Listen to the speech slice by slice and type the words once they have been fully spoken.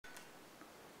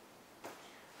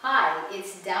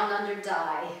it's Down Under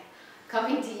Dye,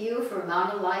 coming to you from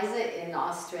Mount Eliza in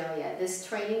Australia. This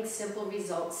training simple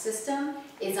results system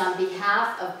is on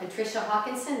behalf of Patricia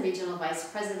Hawkinson, Regional Vice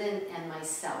President, and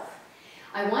myself.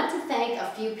 I want to thank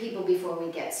a few people before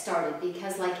we get started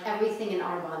because like everything in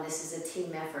Arbonne, this is a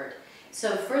team effort.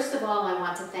 So first of all, I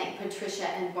want to thank Patricia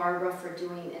and Barbara for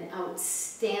doing an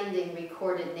outstanding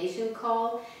recorded nation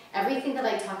call. Everything that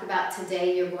I talk about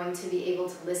today, you're going to be able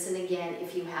to listen again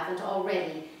if you haven't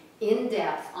already, in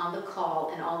depth on the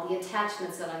call, and all the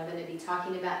attachments that I'm going to be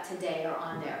talking about today are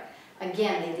on there.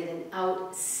 Again, they did an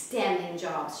outstanding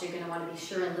job, so you're going to want to be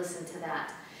sure and listen to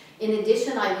that. In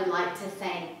addition, I would like to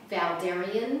thank Val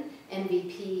Darien,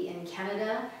 MVP in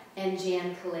Canada, and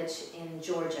Jan Kalich in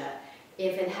Georgia.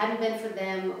 If it hadn't been for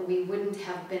them, we wouldn't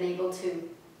have been able to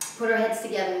put our heads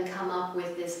together and come up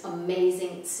with this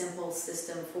amazing, simple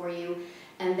system for you.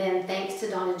 And then thanks to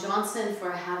Donna Johnson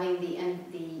for having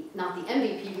not the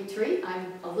MVP retreat,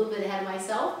 I'm a little bit ahead of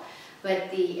myself,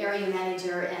 but the area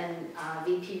manager and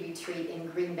VP retreat in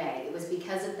Green Bay. It was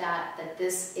because of that that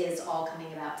this is all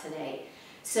coming about today.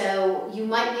 So you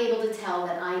might be able to tell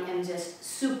that I am just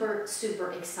super,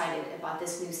 super excited about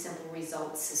this new simple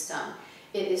results system.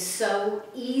 It is so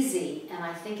easy, and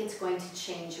I think it's going to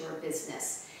change your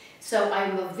business. So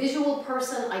I'm a visual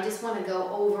person. I just want to go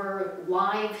over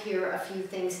live here a few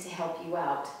things to help you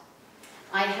out.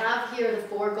 I have here the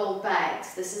 4 gold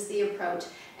bags. This is the approach.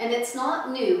 And it's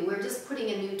not new. We're just putting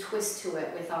a new twist to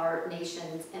it with our nation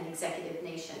and executive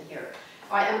nation here.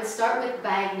 All right, I'm going to start with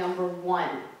bag number 1.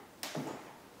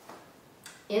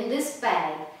 In this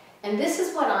bag, and this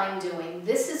is what I'm doing,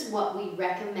 this is what we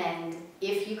recommend,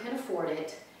 if you can afford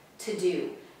it, to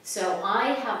do. So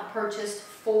I have purchased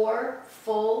 4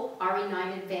 full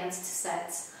RE9 advanced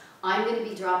sets. I'm going to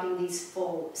be dropping these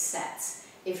full sets.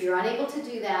 If you're unable to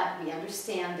do that, we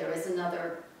understand there is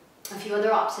a few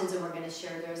other options, and we're going to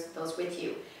share those with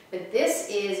you. But this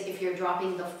is if you're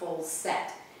dropping the full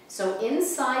set. So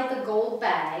inside the gold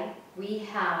bag, we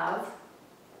have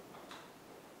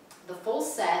the full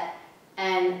set,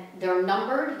 and they're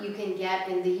numbered. You can get,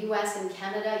 in the US and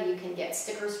Canada, you can get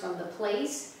stickers from the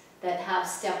place that have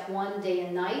step 1, day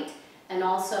and night, and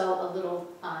also a little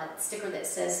sticker that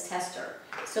says tester.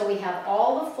 So we have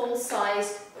all the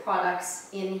full-sized products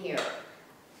in here.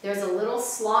 There's a little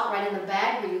slot right in the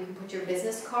bag where you can put your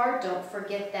business card. Don't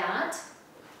forget that.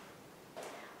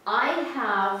 I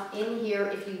have in here,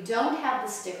 if you don't have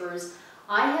the stickers,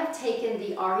 I have taken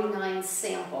the RE9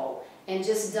 sample and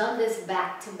just done this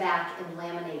back to back and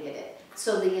laminated it.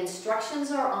 So the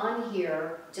instructions are on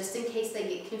here, just in case they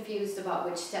get confused about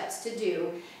which steps to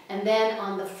do. And then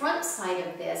on the front side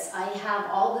of this, I have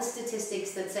all the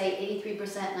statistics that say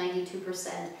 83%,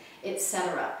 92%,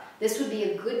 etc. This would be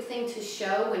a good thing to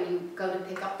show when you go to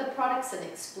pick up the products and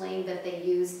explain that they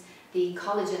use the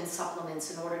collagen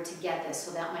supplements in order to get this,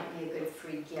 so that might be a good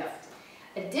free gift.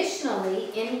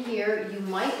 Additionally, in here, you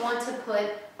might want to put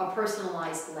a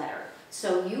personalized letter.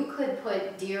 So you could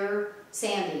put, Dear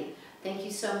Sandy, thank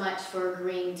you so much for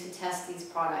agreeing to test these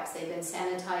products. They've been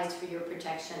sanitized for your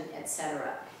protection,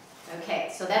 etc.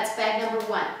 Okay, so that's bag number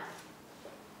 1.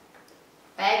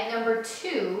 Bag number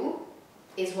 2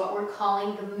 is what we're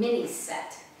calling the mini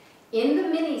set. In the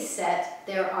mini set,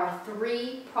 there are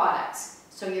 3 products.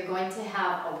 So you're going to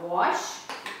have a wash,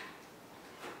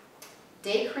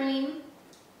 day cream,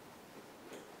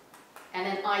 and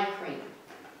an eye cream.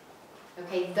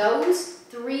 Okay, those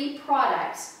 3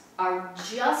 products are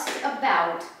just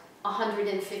about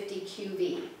 150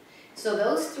 QV. So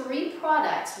those 3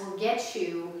 products will get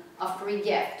you a free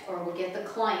gift, or will get the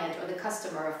client or the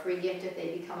customer a free gift if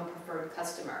they become a preferred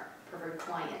customer, preferred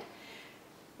client.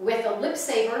 With a lip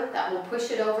saver, that will push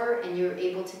it over and you're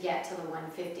able to get to the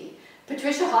 150.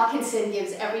 Patricia Hawkinson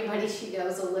gives everybody she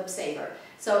knows a lip saver.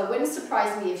 So it wouldn't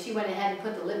surprise me if she went ahead and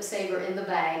put the lip saver in the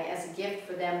bag as a gift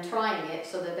for them trying it,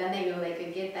 so that then they know they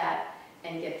could get that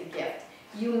and get the gift.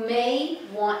 You may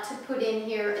want to put in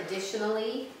here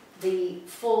additionally the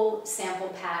full sample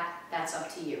pack. That's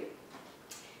up to you.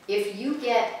 If you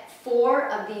get 4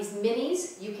 of these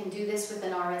minis, you can do this with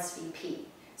an RSVP.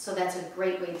 So that's a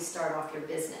great way to start off your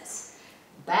business.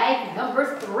 Bag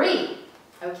number 3.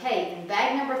 Okay, in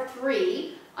bag number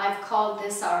 3, I've called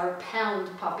this our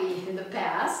pound puppy in the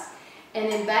past.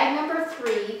 And in bag number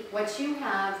 3, what you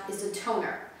have is a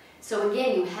toner. So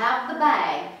again, you have the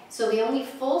bag. So the only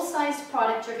full-sized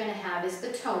product you're going to have is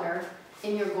the toner,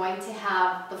 and you're going to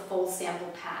have the full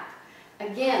sample pack.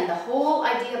 Again, the whole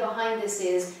idea behind this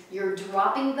is you're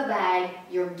dropping the bag,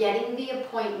 you're getting the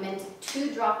appointment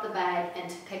to drop the bag and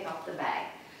to pick up the bag.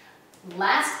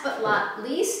 Last but not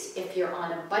least, if you're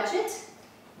on a budget,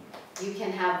 you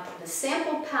can have the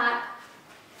sample pack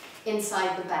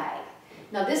inside the bag.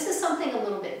 Now this is something a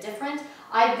little bit different.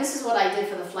 This is what I did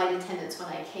for the flight attendants when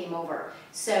I came over.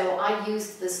 So I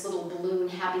used this little balloon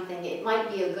happy thing. It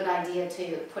might be a good idea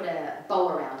to put a bow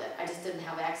around it. I just didn't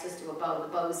have access to a bow. The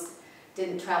bows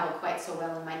didn't travel quite so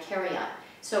well in my carry-on.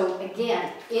 So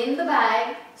again, in the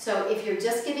bag, so if you're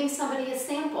just giving somebody a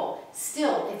sample,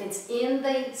 still, if it's in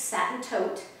the satin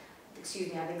tote,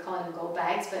 excuse me, I've been calling them gold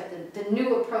bags, but the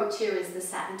new approach here is the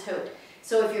satin tote.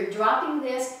 So if you're dropping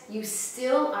this, you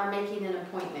still are making an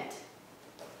appointment.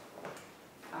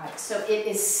 All right, so it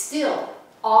is still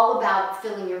all about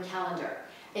filling your calendar.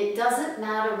 It doesn't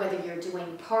matter whether you're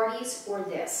doing parties or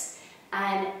this.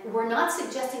 And we're not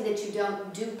suggesting that you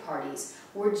don't do parties.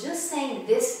 We're just saying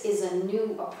this is a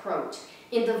new approach.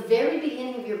 In the very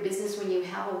beginning of your business, when you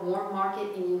have a warm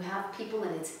market and you have people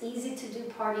and it's easy to do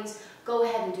parties, go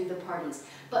ahead and do the parties.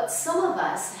 But some of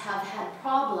us have had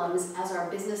problems as our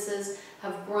businesses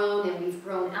have grown and we've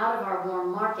grown out of our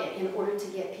warm market in order to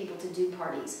get people to do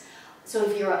parties. So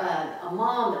if you're a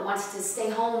mom that wants to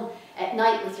stay home at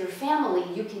night with your family,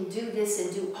 you can do this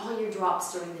and do all your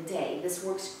drops during the day. This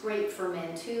works great for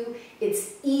men too.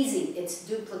 It's easy, it's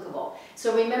duplicable.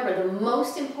 So remember, the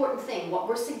most important thing, what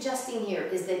we're suggesting here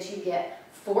is that you get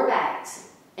 4 bags.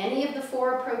 Any of the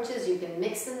 4 approaches, you can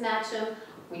mix and match them.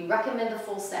 We recommend the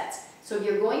full sets. So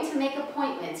you're going to make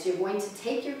appointments, you're going to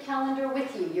take your calendar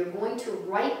with you, you're going to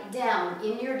write down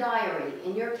in your diary,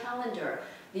 in your calendar,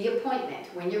 the appointment,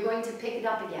 when you're going to pick it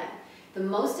up again. The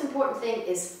most important thing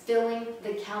is filling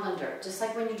the calendar, just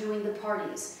like when you're doing the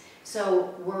parties.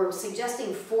 So we're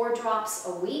suggesting 4 drops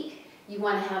a week. You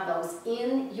want to have those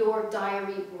in your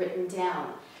diary written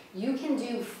down. You can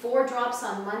do 4 drops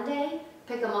on Monday,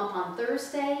 pick them up on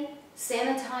Thursday,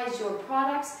 sanitize your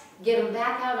products, get them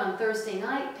back out on Thursday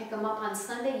night, pick them up on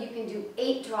Sunday. You can do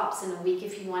 8 drops in a week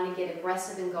if you want to get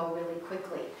aggressive and go really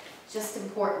quickly. Just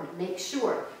important, make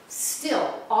sure,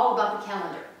 still all about the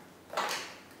calendar.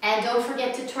 And don't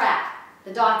forget to track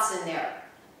the dots in there.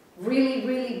 Really,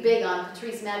 really big on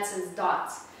Patrice Madsen's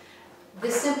dots. The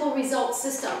simple results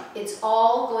system, it's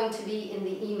all going to be in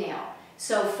the email.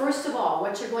 So first of all,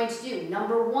 what you're going to do,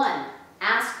 number 1,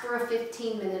 ask for a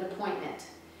 15-minute appointment.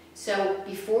 So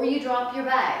before you drop your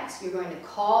bags, you're going to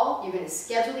call, you're going to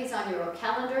schedule these on your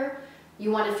calendar.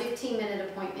 You want a 15-minute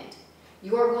appointment.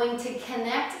 You're going to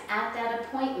connect at that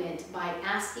appointment by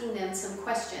asking them some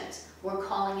questions. We're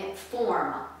calling it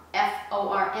FORM,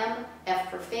 F-O-R-M, F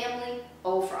for family,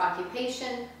 O for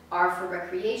occupation, R for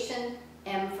recreation,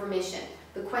 M for mission.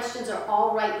 The questions are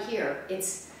all right here.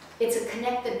 It's a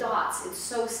connect the dots. It's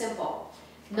so simple.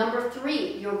 Number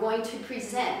 3, you're going to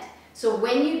present. So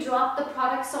when you drop the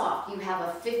products off, you have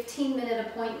a 15-minute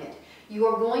appointment. You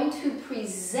are going to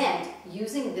present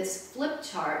using this flip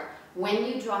chart when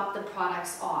you drop the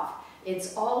products off.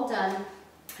 It's all done.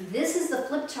 This is the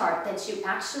flip chart that you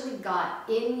actually got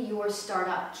in your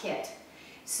startup kit.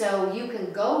 So you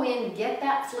can go in, get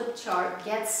that flip chart,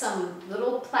 get some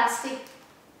little plastic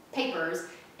papers,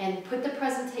 and put the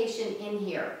presentation in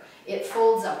here. It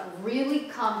folds up really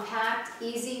compact,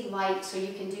 easy, light, so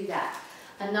you can do that.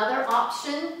 Another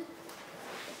option,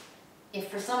 if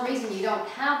for some reason you don't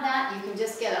have that, you can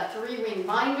just get a 3-ring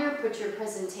binder, put your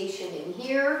presentation in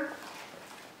here.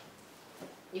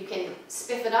 You can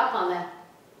spiff it up on the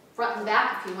front and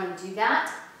back if you want to do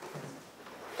that.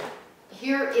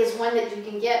 Here is one that you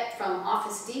can get from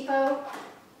Office Depot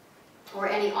or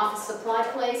any office supply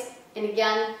place. And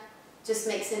again, just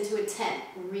makes into a tent.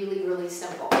 Really, really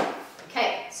simple.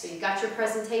 Okay, so you got your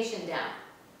presentation down.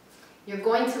 You're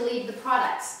going to leave the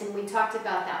products, and we talked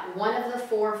about that. One of the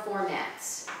 4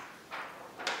 formats.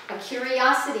 A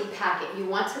curiosity packet. You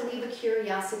want to leave a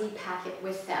curiosity packet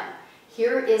with them.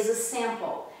 Here is a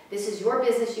sample. This is your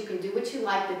business. You can do what you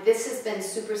like, but this has been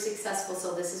super successful,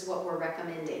 so this is what we're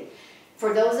recommending.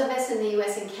 For those of us in the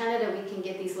US and Canada, we can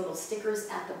get these little stickers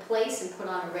at the place and put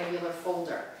on a regular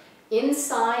folder.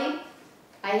 Inside,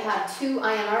 I have 2 Ian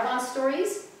Arbon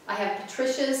stories. I have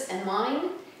Patricia's and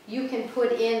mine. You can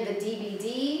put in the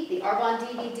DVD, the Arbon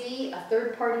DVD, a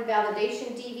third-party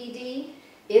validation DVD.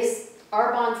 Is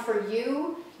Arbon for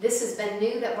you? This has been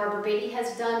new that Barbara Beatty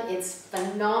has done. It's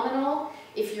phenomenal.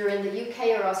 If you're in the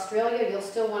UK or Australia, you'll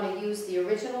still want to use the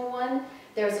original one.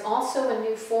 There's also a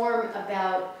new form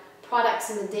about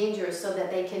products and the dangers so that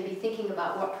they can be thinking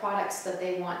about what products that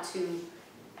they want to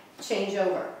change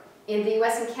over. In the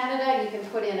US and Canada, you can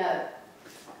put in a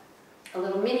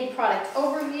little mini product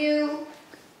overview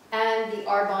and the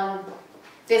Arbon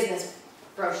business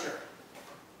brochure.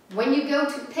 When you go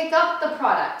to pick up the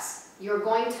products, you're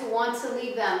going to want to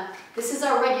leave them. This is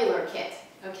our regular kit.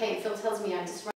 Okay, Phil tells me I'm just